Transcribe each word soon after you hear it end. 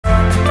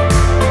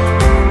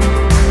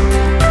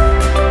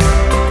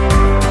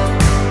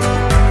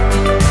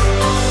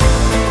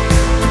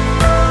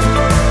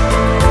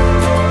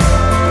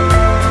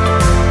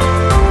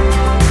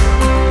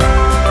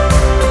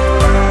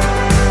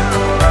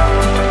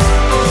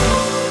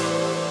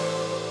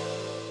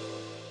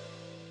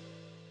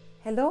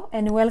Hello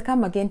and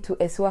welcome again to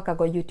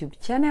Eswakago YouTube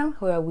channel,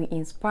 where we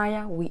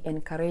inspire, we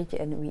encourage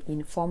and we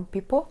inform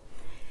people.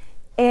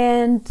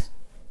 And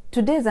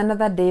today is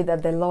another day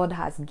that the Lord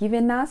has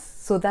given us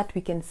so that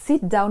we can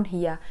sit down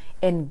here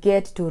and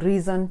get to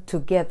reason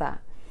together.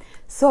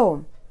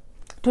 So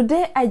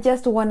today I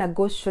just want to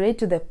go straight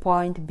to the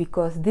point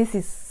because this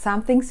is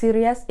something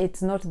serious.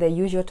 It's not the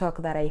usual talk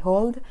that I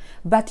hold,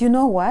 but you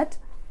know what?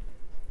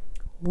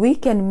 We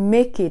can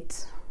make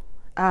it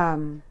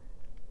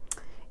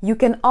you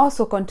can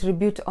also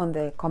contribute on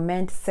the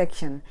comment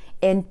section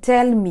and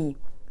tell me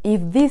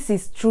if this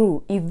is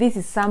true, if this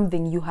is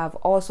something you have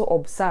also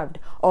observed,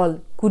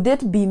 or could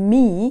it be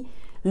me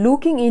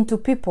looking into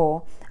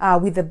people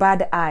with the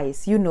bad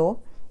eyes, you know.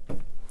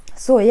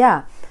 So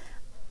yeah,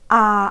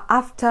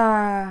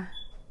 after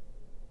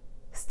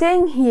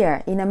staying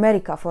here in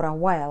America for a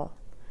while,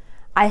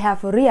 I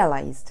have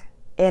realized,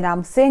 and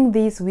I'm saying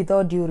this with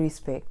all due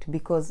respect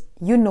because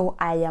you know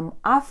I am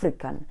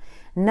African,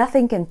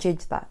 nothing can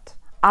change that.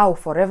 I'll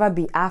forever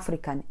be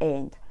African,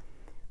 and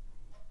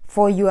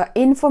for your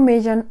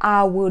information,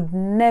 I would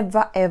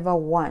never ever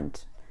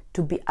want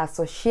to be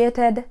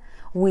associated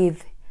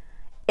with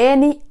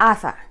any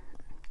other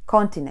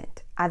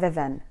continent other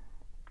than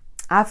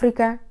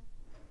Africa,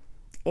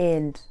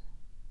 and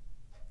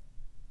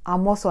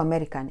I'm also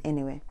American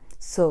anyway.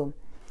 So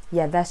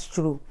yeah, that's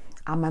true.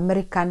 I'm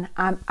American,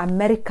 I'm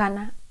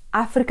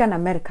African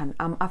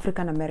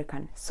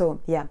American.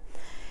 So yeah,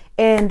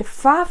 and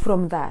far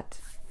from that,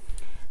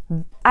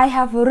 I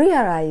have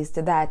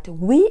realized that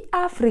we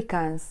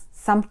Africans,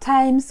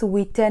 sometimes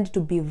we tend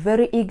to be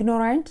very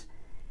ignorant.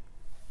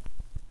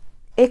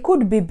 It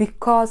could be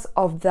because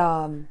of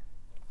the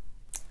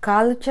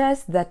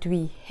cultures that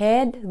we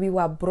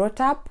were brought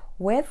up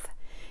with.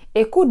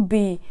 It could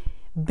be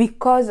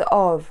because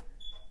of,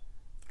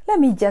 let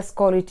me just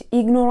call it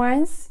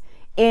ignorance,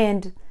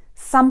 and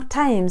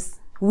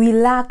sometimes we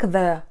lack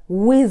the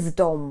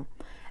wisdom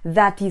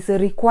that is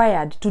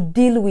required to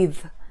deal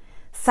with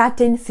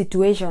certain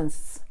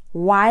situations.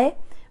 Why?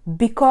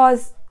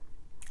 Because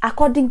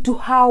according to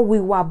how we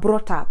were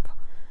brought up,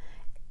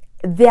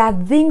 there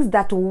are things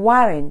that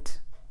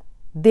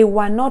they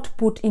were not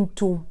put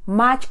into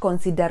much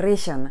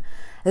consideration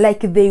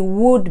like they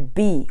would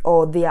be,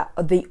 or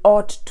they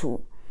ought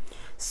to.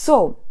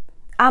 So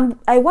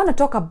I want to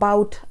talk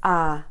about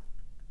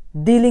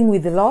dealing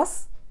with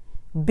loss,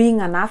 being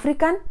an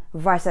African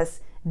versus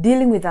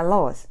dealing with the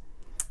loss,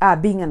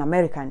 being an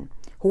American,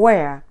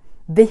 where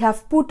they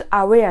have put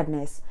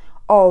awareness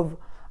of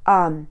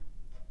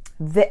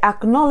the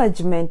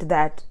acknowledgement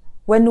that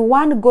when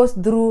one goes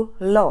through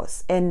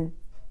loss, and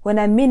when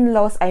I mean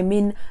loss, I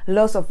mean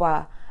loss of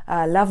a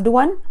loved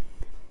one,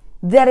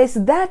 there is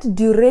that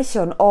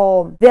duration,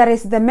 or there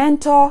is the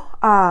mental,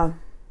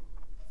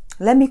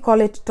 let me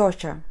call it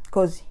torture,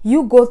 because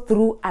you go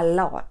through a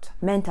lot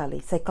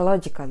mentally,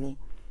 psychologically,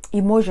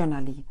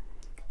 emotionally,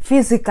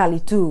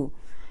 physically too.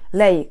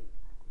 Like,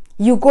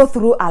 you go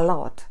through a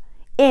lot.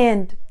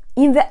 And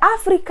in the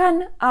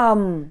African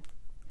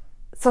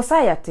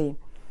society,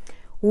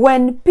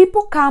 when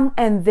people come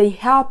and they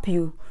help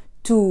you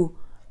to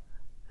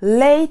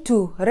lay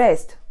to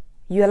rest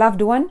your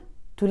loved one,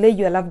 to lay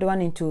your loved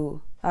one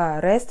into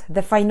rest,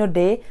 the final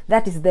day,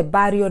 that is the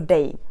burial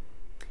day,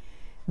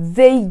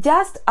 they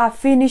just are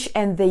finished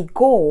and they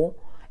go,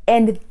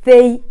 and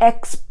they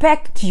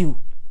expect you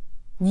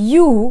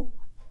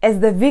as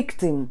the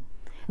victim,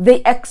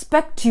 they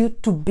expect you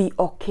to be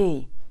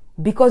okay.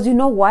 Because you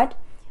know what?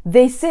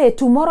 They say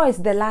tomorrow is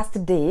the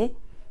last day,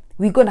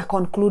 we're gonna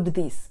conclude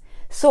this.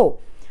 So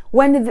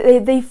when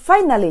they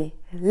finally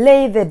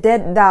lay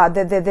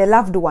the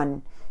loved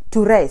one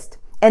to rest,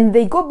 and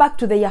they go back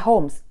to their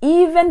homes,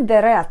 even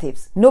the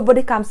relatives,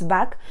 nobody comes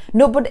back,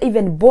 nobody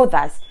even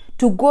bothers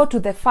to go to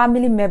the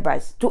family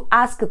members to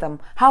ask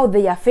them how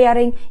they are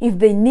faring, if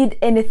they need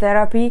any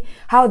therapy,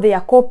 how they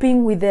are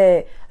coping with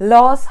the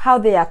loss, how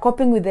they are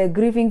coping with the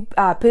grieving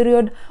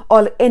period,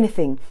 or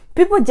anything.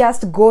 People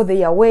just go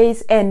their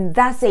ways and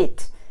that's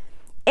it.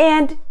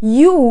 And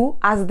you,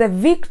 as the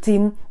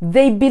victim,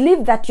 they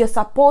believe that you're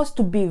supposed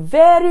to be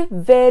very,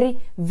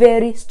 very,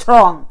 very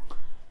strong.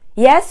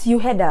 Yes, you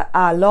had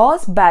a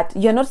loss, but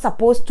you're not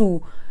supposed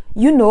to,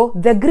 you know,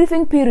 the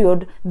grieving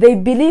period, they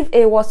believe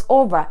it was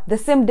over the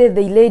same day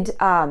they laid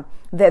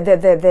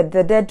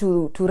the dead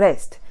to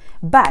rest.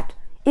 But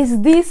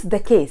is this the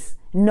case?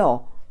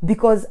 No,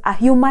 because a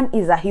human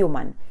is a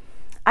human.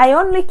 I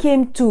only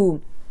came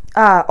to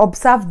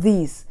observe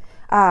this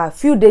a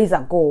few days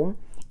ago,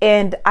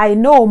 and I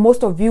know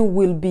most of you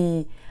will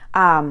be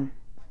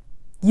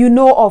you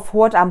know of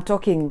what I'm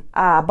talking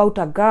about.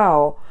 A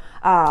girl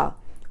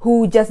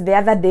who just the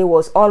other day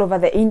was all over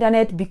the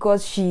internet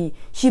because she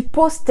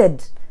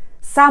posted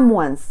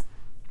someone's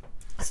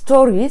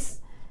stories,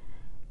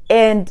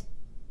 and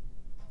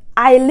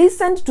I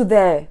listened to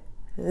the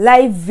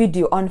live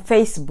video on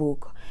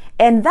Facebook,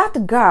 and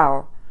that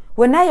girl,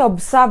 when I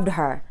observed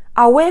her,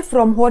 away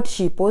from what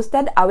she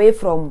posted, away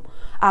from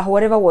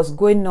whatever was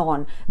going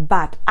on,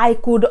 but I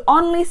could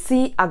only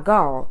see a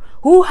girl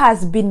who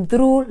has been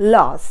through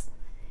loss,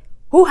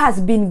 who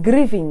has been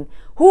grieving,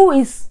 who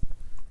is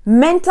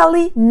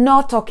mentally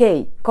not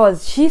okay,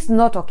 because she's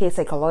not okay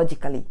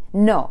psychologically.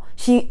 No,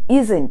 she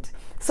isn't.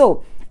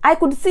 So I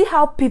could see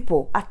how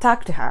people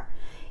attacked her,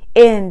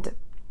 and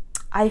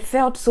I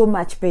felt so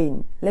much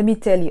pain. Let me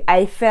tell you,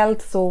 I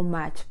felt so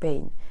much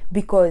pain,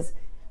 because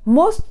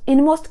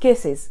in most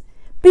cases,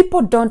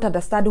 people don't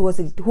understand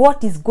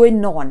what is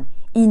going on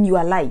in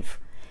your life.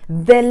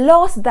 The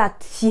loss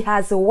that she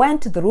has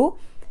went through,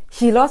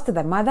 she lost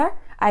the mother.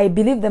 I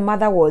believe the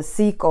mother was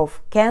sick of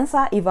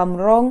cancer. If I'm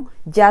wrong,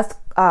 just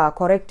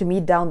correct me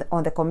down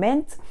on the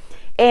comments.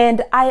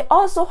 And I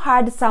also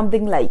heard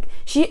something like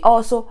she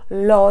also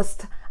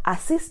lost a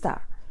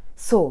sister.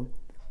 So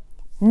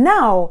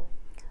now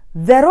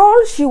the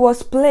role she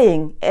was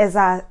playing as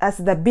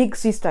the big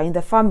sister in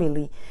the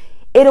family,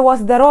 it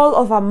was the role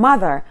of a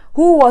mother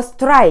who was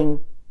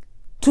trying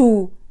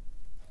to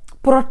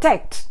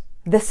protect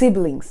the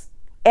siblings.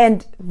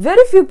 And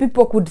very few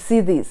people could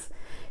see this.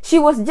 She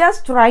was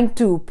just trying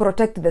to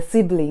protect the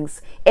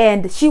siblings,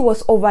 and she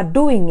was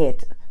overdoing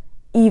it.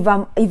 If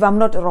I'm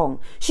not wrong,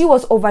 she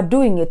was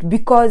overdoing it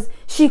because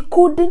she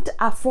couldn't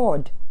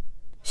afford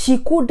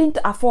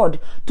to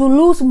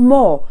lose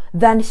more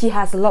than she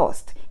has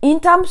lost, in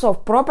terms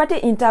of property,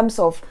 in terms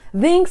of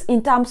things,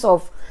 in terms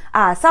of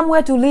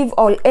somewhere to live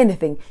or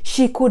anything.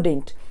 She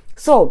couldn't.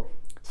 So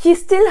she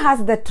still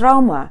has the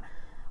trauma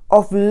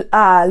of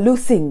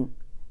losing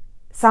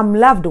some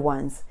loved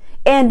ones,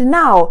 and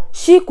now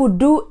she could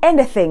do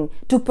anything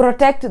to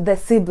protect the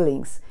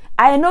siblings.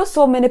 I know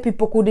so many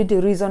people couldn't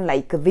reason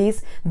like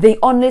this. They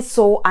only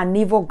saw an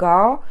evil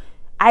girl.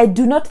 I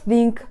do not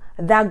think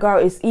that girl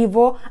is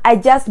evil. I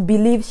just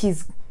believe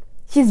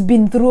she's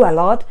been through a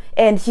lot,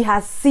 and she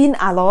has seen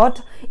a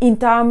lot in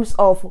terms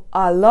of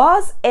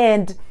loss,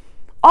 and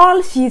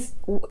all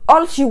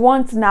she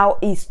wants now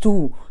is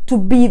to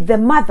be the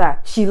mother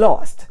she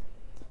lost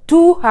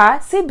to her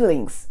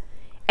siblings.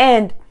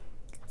 And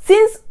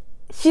since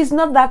she's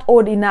not that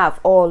old enough,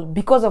 or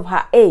because of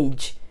her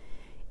age,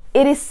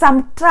 it is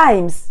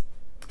sometimes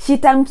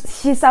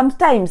she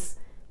sometimes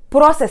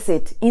process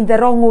it in the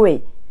wrong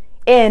way.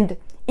 And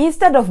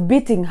instead of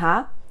beating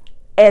her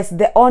as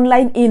the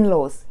online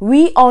in-laws,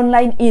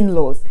 online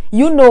in-laws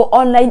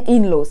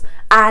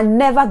are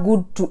never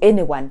good to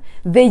anyone.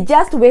 They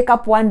just wake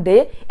up one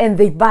day and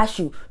they bash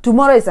you.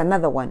 Tomorrow is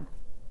another one.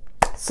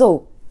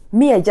 So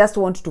me, I just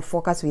want to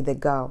focus with the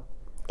girl.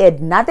 It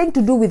had nothing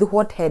to do with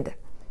what had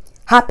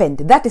happened.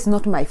 That is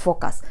not my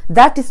focus.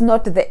 That is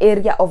not the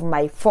area of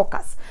my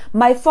focus.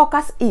 My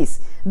focus is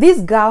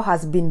this girl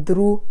has been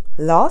through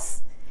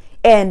loss,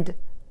 and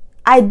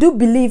I do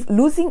believe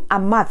losing a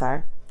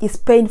mother is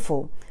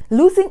painful.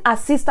 Losing a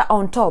sister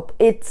on top,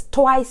 it's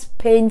twice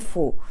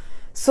painful.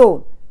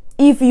 So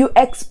if you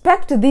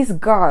expect this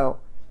girl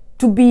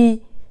to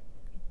be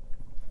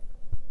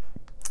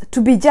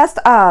just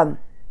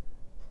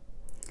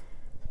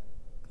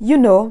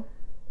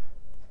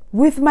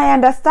with my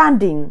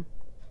understanding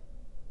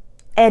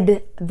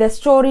and the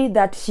story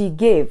that she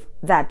gave,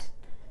 that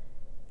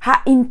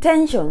her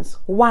intentions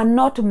were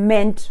not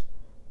meant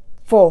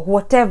for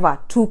whatever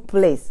took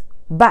place.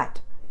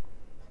 But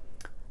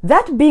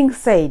that being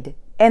said,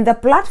 and the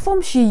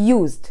platform she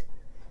used,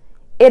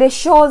 it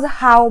shows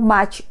how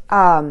much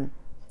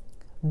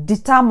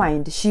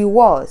determined she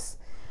was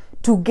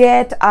to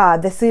get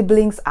the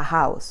siblings a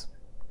house.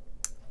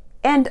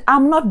 And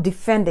I'm not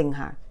defending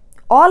her.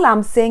 All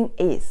I'm saying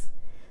is,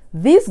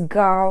 this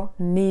girl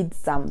needs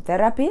some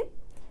therapy.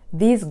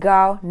 This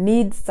girl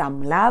needs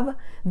some love.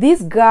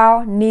 This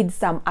girl needs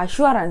some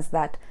assurance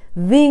that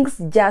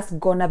things just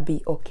gonna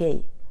be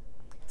okay.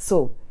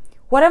 So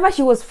whatever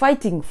she was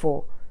fighting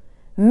for,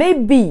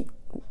 maybe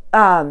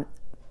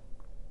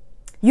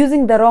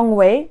using the wrong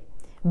way,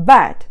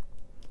 but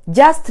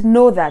just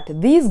know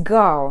that this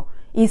girl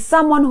is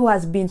someone who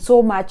has been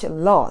so much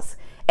lost.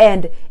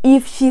 And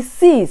if she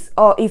sees,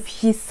 or if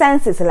she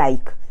senses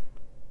like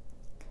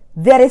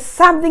there is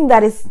something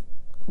that is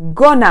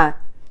gonna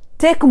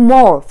take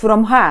more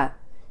from her,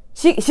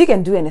 she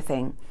can do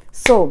anything.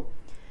 So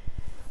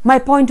my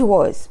point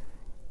was,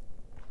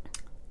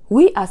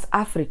 we as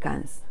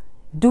Africans,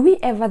 do we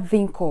ever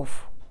think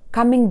of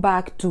coming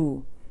back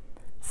to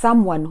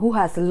someone who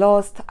has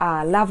lost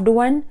a loved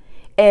one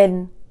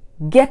and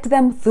get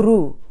them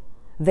through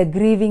the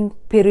grieving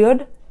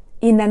period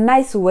in a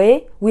nice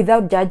way,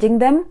 without judging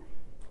them,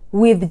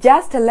 with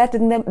just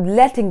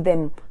letting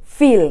them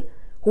feel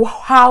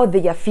how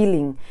they are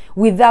feeling,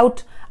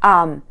 without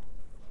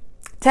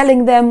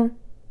telling them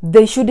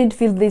they shouldn't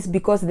feel this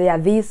because they are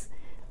this,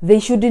 they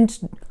shouldn't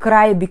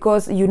cry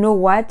because you know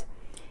what,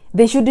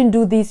 they shouldn't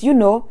do this,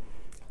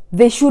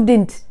 they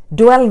shouldn't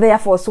dwell there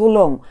for so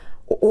long.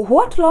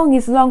 What long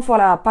is long for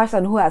a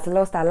person who has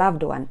lost a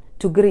loved one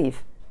to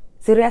grieve?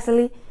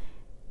 Seriously?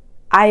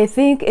 I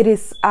think it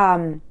is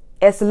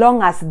as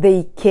long as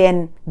they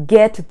can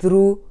get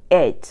through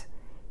it.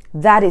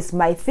 That is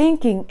my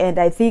thinking, and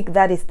I think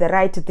that is the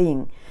right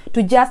thing,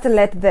 to just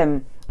let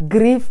them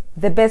grieve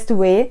the best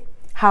way,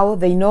 how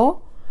they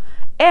know.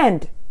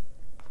 And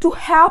to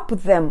help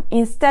them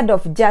instead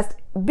of just,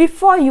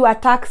 before you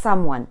attack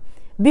someone,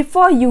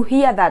 before you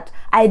hear that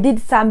I did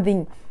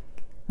something,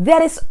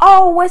 there is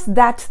always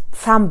that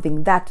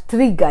something that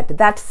triggered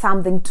that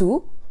something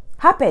to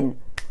happen.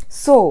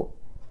 So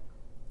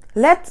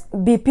let's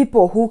be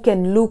people who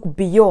can look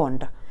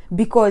beyond,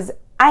 because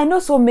I know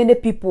so many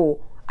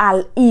people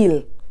are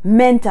ill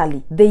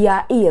mentally, they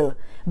are ill,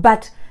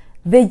 but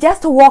they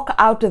just walk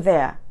out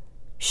there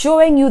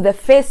showing you the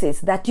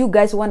faces that you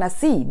guys want to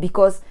see,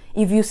 because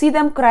if you see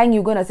them crying,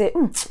 you're going to say,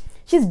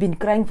 she's been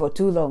crying for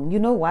too long. You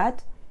know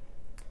what?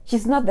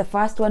 She's not the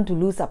first one to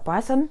lose a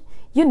person.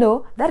 You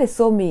know, that is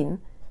so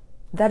mean.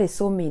 That is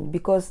so mean,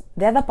 because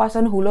the other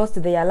person who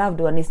lost their loved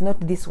one is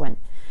not this one.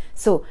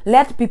 So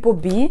let people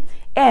be.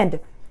 And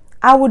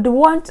I would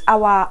want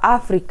our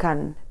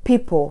African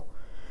people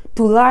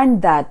to learn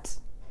that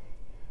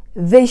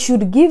they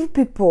should give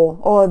people,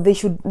 or they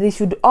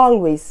should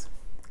always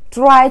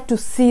try to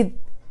see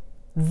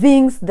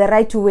things the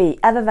right way,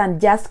 other than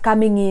just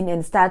coming in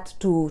and start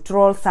to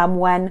troll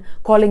someone,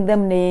 calling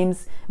them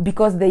names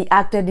because they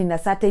acted in a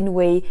certain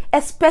way.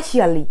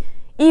 Especially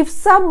if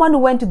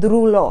someone went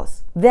through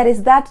loss, there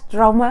is that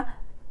trauma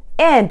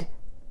and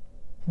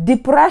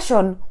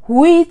depression,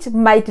 which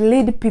might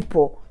lead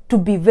people to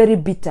be very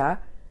bitter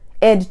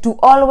and to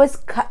always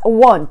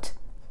want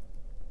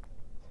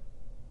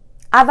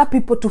other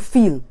people to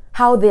feel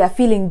how they are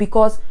feeling,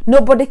 because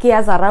nobody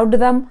cares around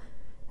them.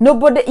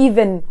 Nobody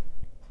even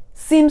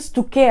seems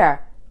to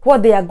care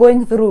what they are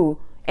going through,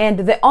 and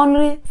the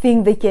only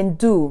thing they can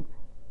do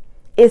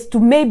is to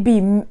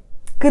maybe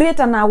create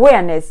an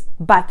awareness,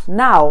 but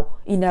now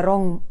in a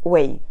wrong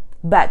way.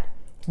 But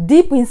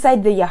deep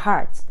inside their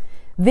hearts,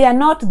 they are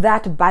not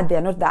that bad, they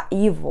are not that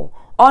evil,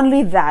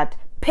 only that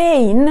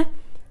pain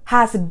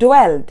has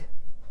dwelt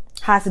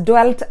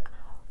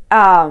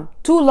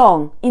too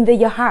long in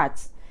their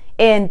hearts,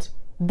 and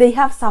they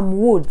have some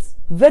wounds,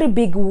 very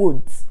big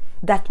wounds,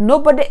 that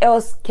nobody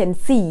else can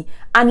see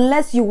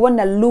unless you want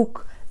to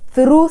look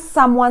through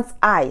someone's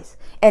eyes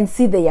and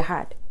see their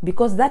heart,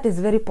 because that is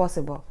very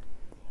possible.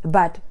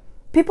 But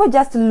people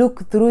just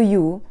look through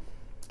you,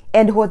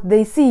 and what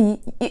they see,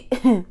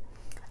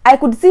 I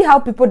could see how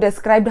people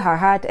described her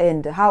heart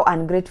and how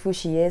ungrateful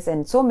she is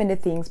and so many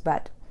things,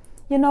 but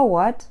you know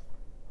what?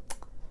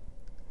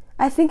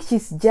 I think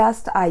she's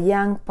just a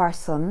young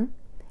person,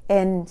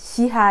 and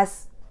she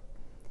has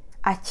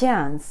a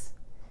chance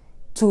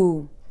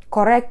to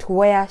correct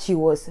where she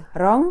was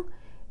wrong,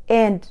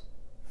 and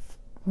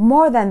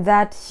more than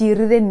that, she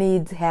really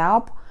needs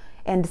help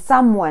and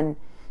someone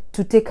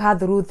to take her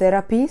through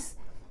therapies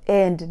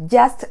and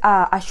just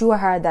assure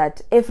her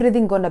that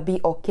everything gonna be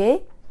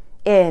okay,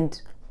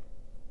 and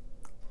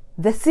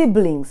the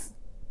siblings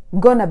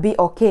gonna be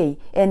okay,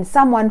 and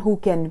someone who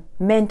can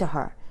mentor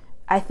her.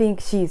 I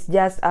think she's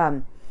just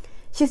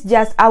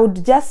I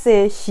would just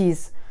say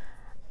she's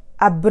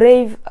a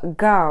brave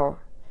girl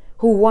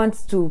who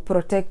wants to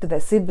protect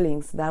the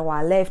siblings that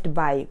were left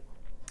by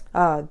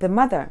the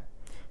mother.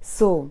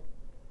 So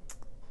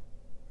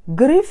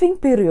grieving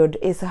period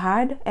is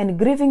hard, and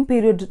grieving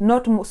period,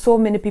 not so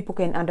many people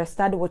can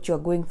understand what you're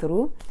going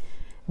through,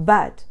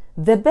 but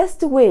the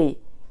best way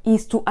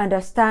is to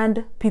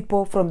understand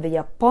people from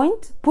their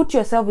point, put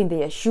yourself in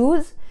their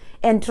shoes,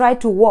 and try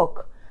to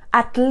walk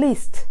at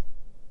least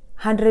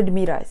 100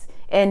 meters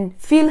and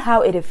feel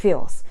how it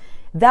feels.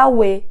 That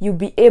way you'll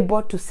be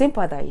able to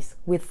sympathize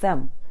with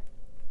them.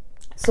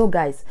 So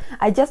guys,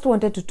 I just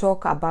wanted to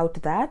talk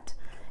about that,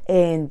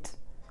 and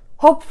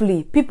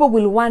hopefully people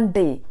will one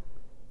day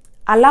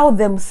allow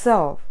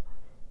themselves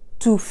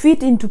to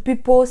fit into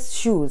people's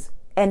shoes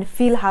and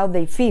feel how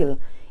they feel.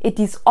 It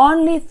is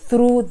only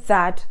through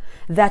that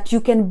you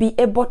can be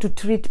able to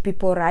treat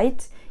people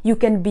right, you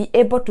can be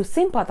able to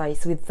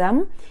sympathize with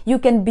them, you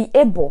can be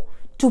able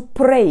to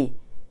pray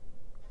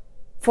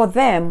for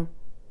them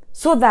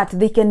so that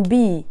they can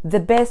be the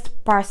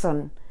best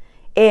person,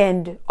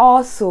 and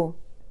also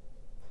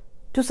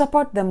to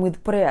support them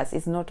with prayers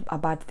is not a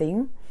bad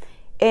thing.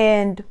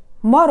 And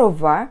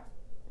moreover,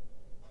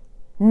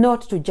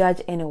 not to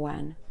judge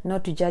anyone,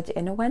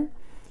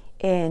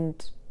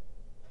 and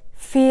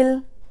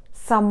feel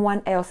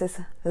someone else's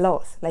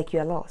loss like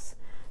your loss.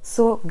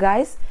 So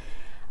guys,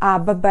 bye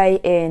bye,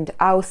 and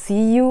I'll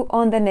see you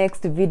on the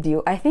next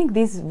video. I think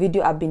this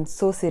video have been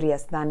so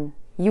serious than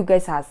you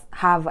guys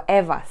have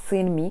ever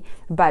seen me,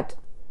 but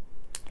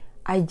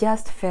I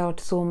just felt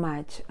so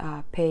much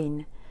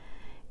pain,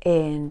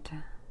 and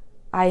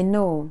I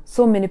know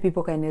so many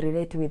people can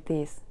relate with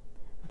this,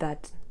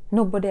 that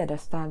nobody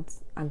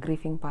understands a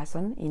grieving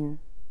person in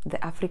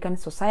the African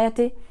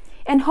society,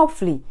 and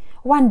hopefully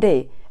one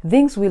day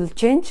things will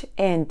change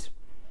and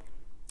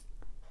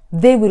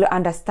they will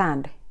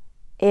understand.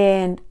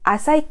 And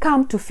as I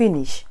come to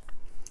finish,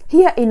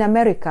 here in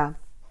America,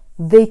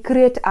 they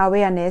create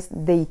awareness,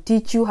 they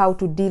teach you how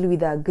to deal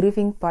with a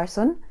grieving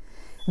person,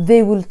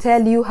 they will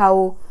tell you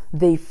how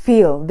they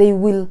feel, they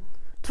will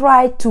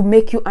try to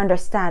make you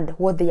understand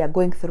what they are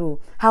going through,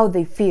 how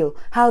they feel,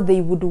 how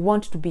they would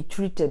want to be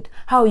treated,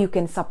 how you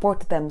can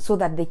support them so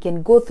that they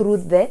can go through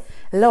the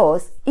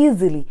laws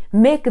easily.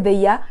 Make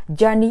their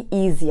journey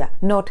easier,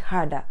 not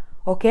harder.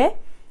 Okay?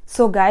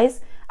 So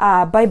guys,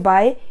 bye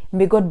bye.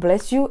 May God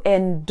bless you,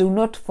 and do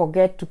not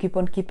forget to keep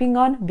on keeping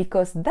on,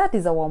 because that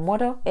is our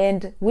motto,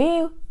 and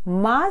we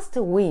must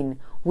win.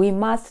 We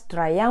must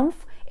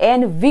triumph,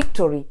 and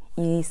victory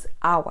is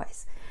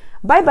ours.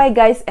 Bye bye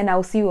guys, and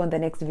I'll see you on the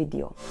next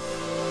video.